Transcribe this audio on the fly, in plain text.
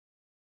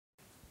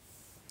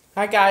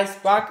Hi guys,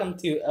 welcome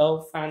to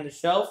Elf on the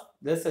Shelf.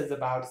 This is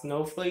about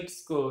Snowflake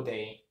School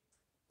Day.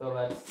 So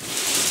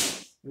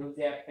let's move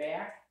that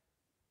back.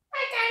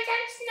 Hi guys,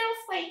 I'm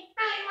Snowflake.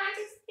 I want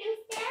to do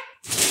that.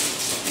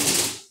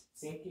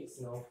 Thank you,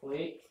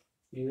 Snowflake.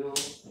 You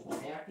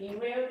acting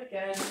weird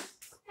again.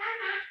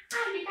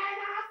 Oh, you guys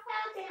all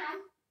fell down.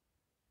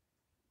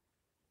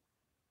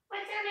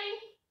 What's your name?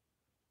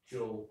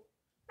 Joe.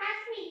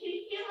 That's me.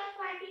 You look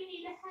like you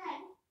need a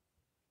head.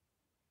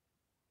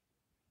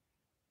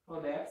 Oh,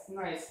 that's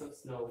nice of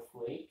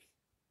Snowflake.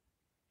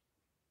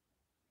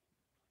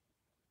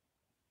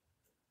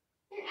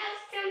 And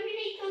else, Joe, you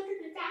need to go to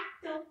the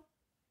doctor.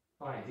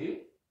 Oh, I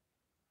do?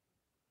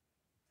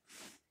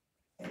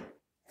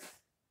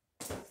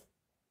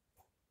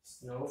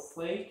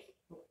 Snowflake,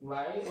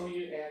 why are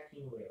you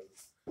acting weird?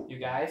 You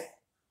guys,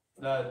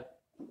 the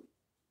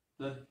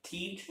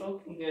teacher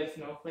can give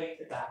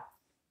Snowflake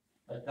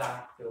a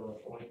doctor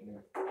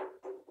appointment.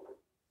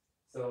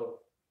 So,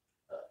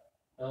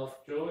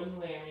 Elf Joe and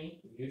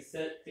Larry, you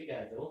sit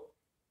together.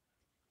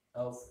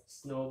 Elf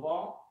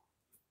Snowball,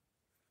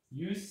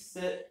 you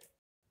sit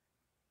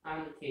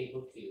on the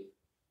table too.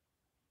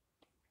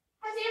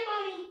 How's your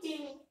body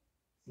doing?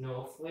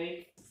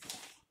 Snowflake,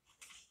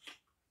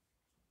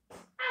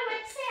 Oh,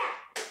 what's that?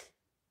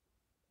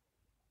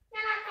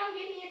 You're not going to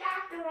give me a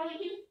doctor, are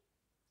you?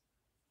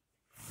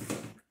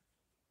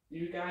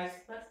 you guys,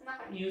 let's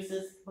not use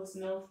this for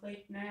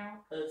Snowflake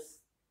now, because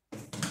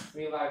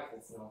we like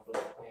the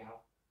Snowflake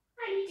now.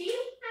 Oh, you do?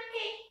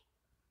 Okay.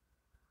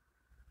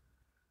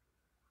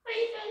 What are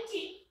you going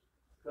to?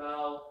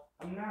 Well,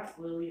 I'm not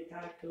really a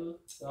doctor,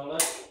 so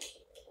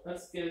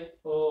let's give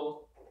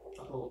full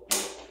a hope.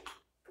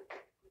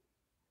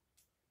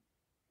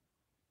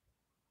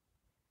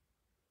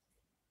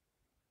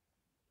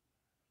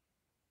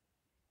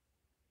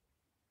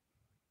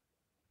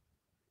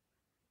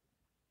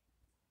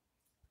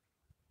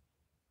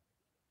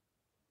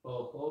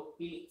 Well,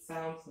 heartbeat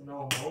sounds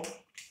normal.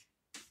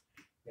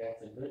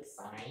 That's a good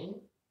sign.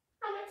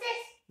 Oh, what's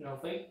this?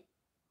 Snowflake,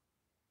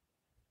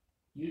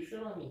 you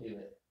should let me do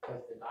it,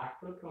 because the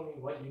doctor told me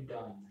what you've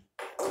done.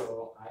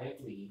 So I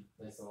agree.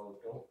 So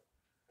don't.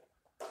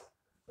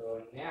 So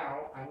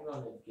now I'm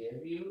going to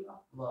give you a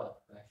blood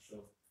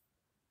pressure.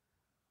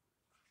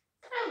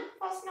 Oh,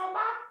 for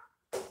Snowball?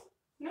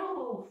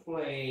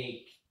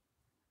 Snowflake.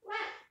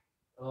 What?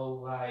 Oh,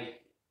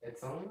 right.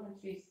 It's only when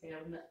she's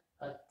having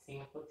a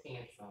temper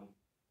tantrum.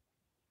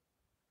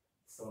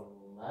 So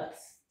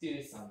let's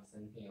do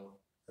something here.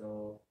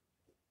 So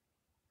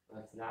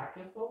let's not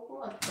give her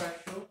blood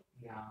pressure.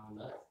 Now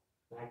let's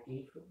not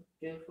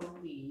give her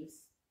leaves.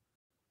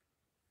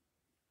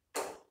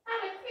 Oh,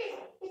 what's this?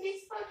 Is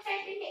this for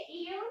checking the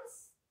ears?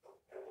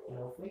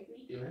 Snowflake, what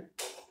are you doing?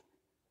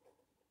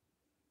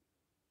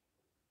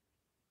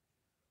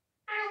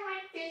 I don't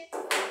like this.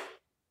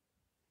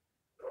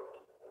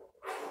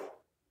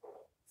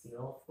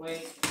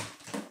 Snowflake.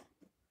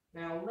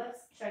 Now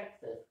let's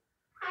check this.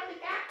 How the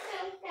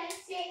doctor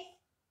does it?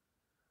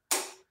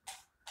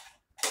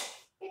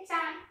 It's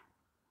on.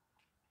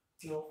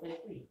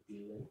 Snowflake, what are you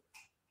doing?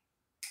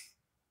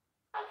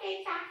 Okay,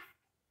 it's on.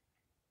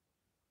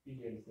 What are you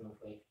doing,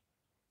 Snowflake?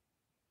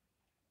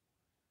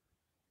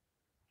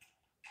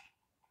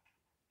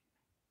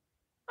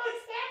 Oh,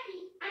 it's happy.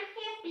 I'm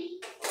happy.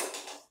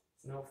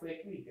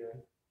 Snowflake, what are you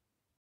doing?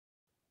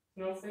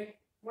 Snowflake,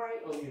 why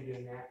are you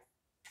doing that?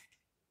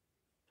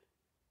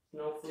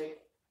 Snowflake,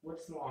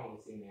 what's wrong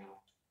with you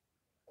now?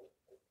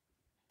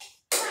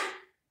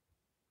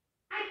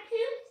 I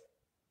pooped.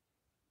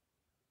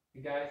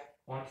 You guys,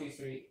 1, 2,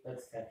 3,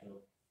 let's catch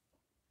up.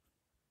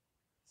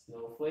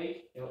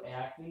 Snowflake, you're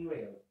acting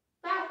weird.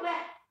 About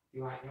what?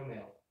 You want your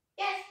milk?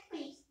 Yes,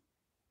 please.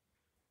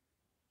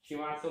 She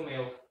wants some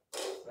milk.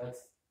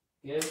 Let's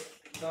give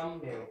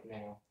some milk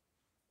now.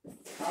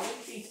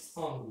 Probably she's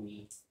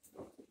hungry.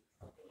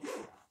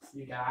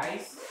 You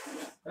guys,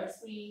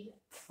 let's read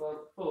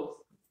for both.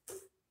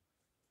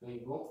 We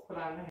won't put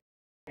on the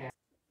hand.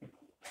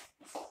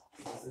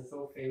 This is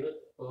her favorite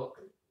book.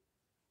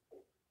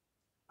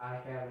 I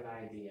have an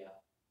idea.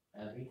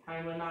 Every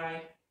time when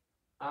I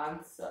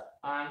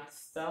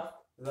unstuff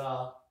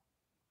the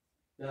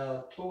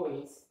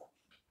toys,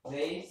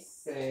 they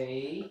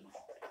say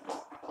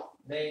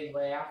they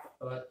laugh,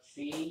 but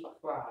she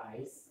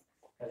cries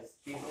because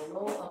she's a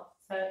little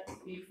upset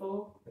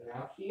before, but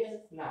now she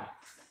is not.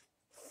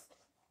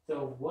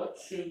 So what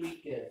should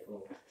we give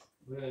her?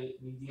 We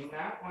do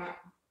not want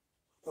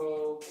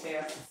her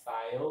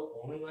pacifier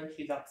only when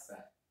she's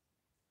upset.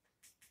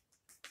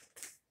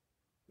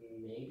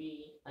 Maybe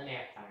a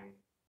nap time.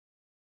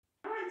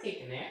 I want to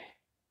take a nap.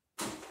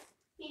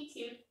 Me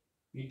too.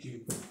 You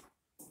too.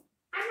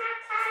 I'm not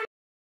tired.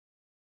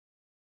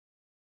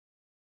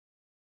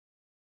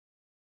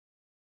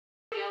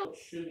 What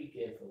should we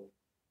give her?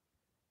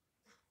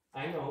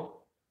 I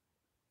know.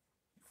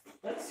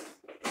 Let's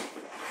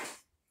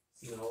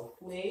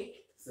Snowflake.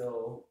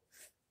 So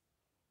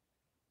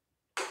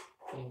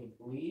can you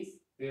please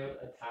build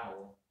a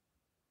tower?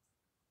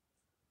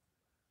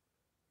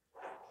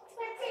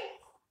 What's it?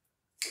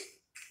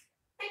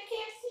 I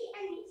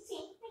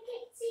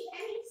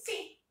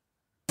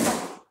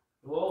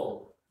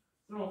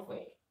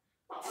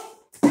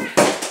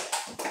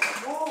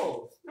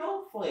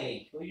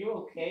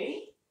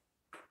Okay.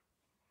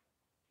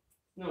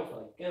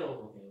 Snowflake, get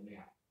over here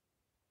now.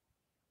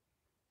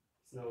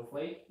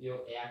 Snowflake, you're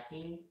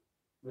acting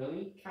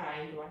really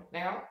kind right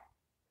now.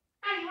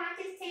 I want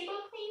this table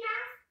cleaned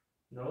off.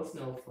 No,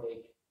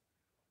 Snowflake.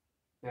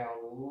 Now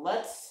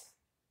let's.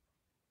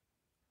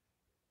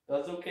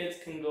 Those little kids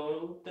can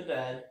go to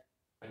bed,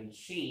 and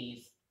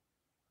she's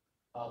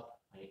up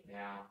right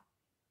now.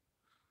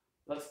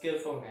 Let's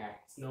give her a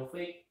nap.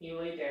 Snowflake, can you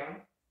lay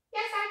down?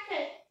 Yes, I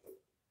could.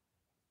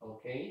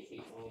 Okay,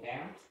 she's laying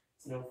down.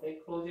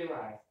 Snowflake, close your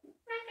eyes.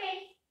 Okay.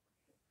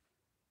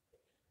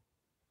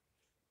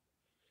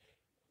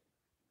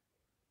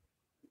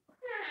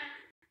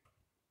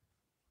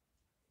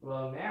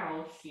 Well,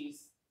 now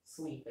she's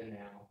sleeping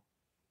now.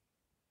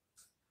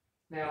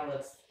 Now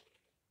let's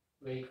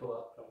wake her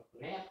up from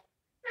her nap.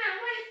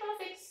 What a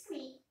perfect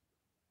sleep.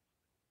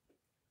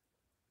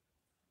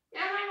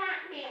 Now I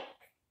want milk.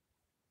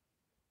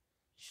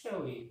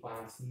 Shelly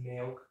wants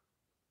milk.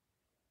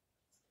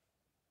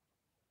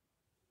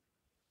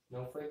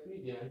 Snowflake, what are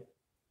you doing?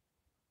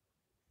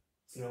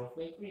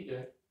 Snowflake, what are you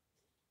doing?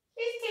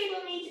 This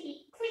table needs to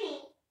be clean.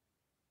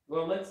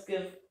 Well, let's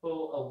give her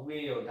a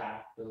real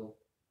doctor.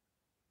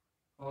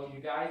 Oh,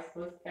 you guys,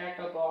 let's pack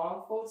up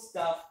all her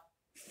stuff.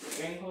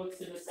 Bring her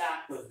to the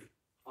doctor's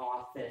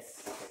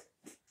office.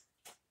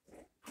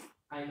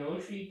 I know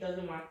she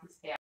doesn't want this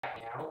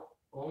happen now,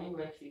 only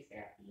when she's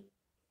happy.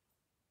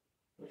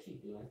 What's she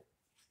doing?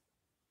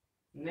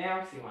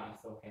 Now she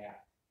wants her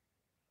hat.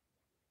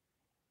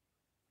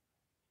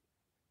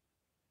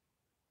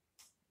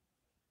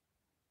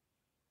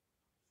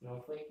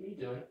 Snowflake, what are you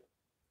doing?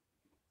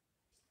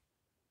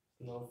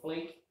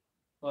 Snowflake?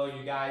 Oh,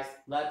 you guys,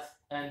 let's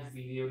end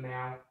the video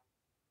now.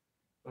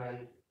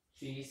 When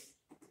she's...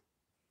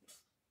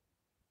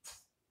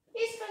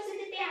 This goes in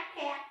the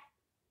backpack.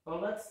 Well,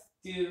 let's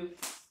do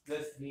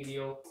this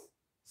video.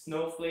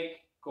 Snowflake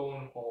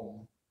going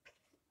home.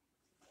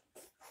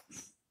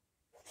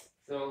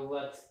 So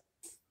let's...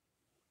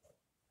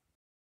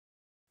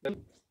 In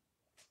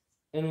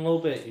a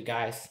little bit, you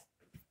guys.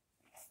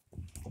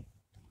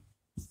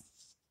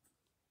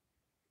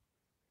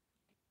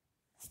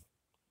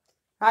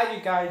 Hi,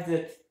 you guys,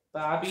 it's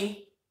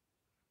Bobby.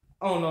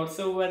 Oh no, it's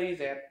already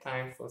that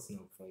time for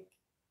Snowflake.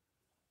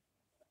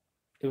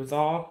 It was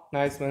all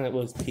nice when it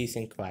was peace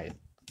and quiet.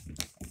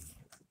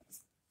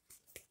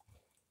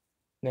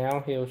 Now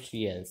here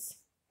she is.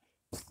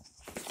 Too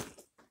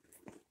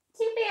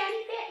bad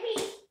you bit me.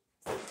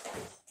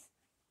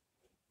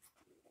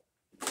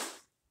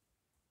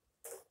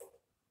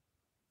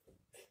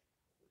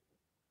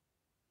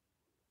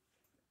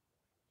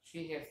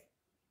 She has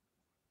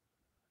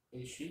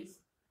issues.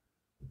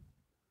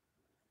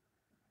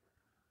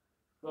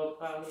 Well,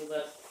 probably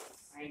let's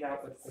find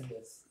out what's in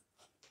this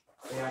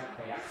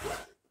backpack.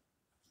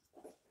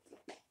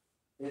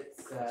 It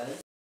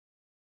says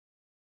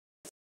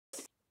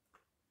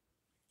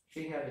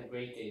she had a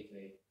great day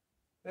today.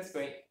 That's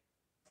great.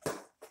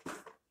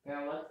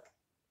 Now what?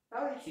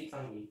 How is she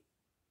hungry?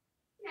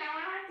 Now I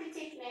have to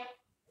take a nap.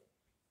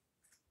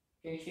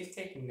 Okay, she's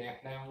taking a nap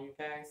now, you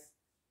guys.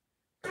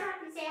 I have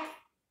to nap.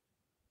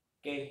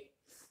 Okay.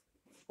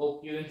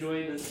 Hope you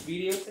enjoyed this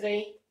video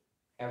today.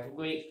 Have a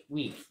great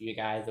week, you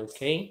guys,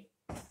 okay?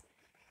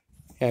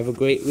 Have a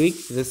great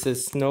week. This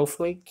is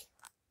Snowflake.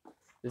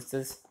 This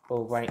is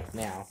for right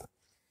now.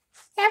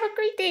 Have a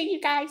great day, you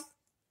guys.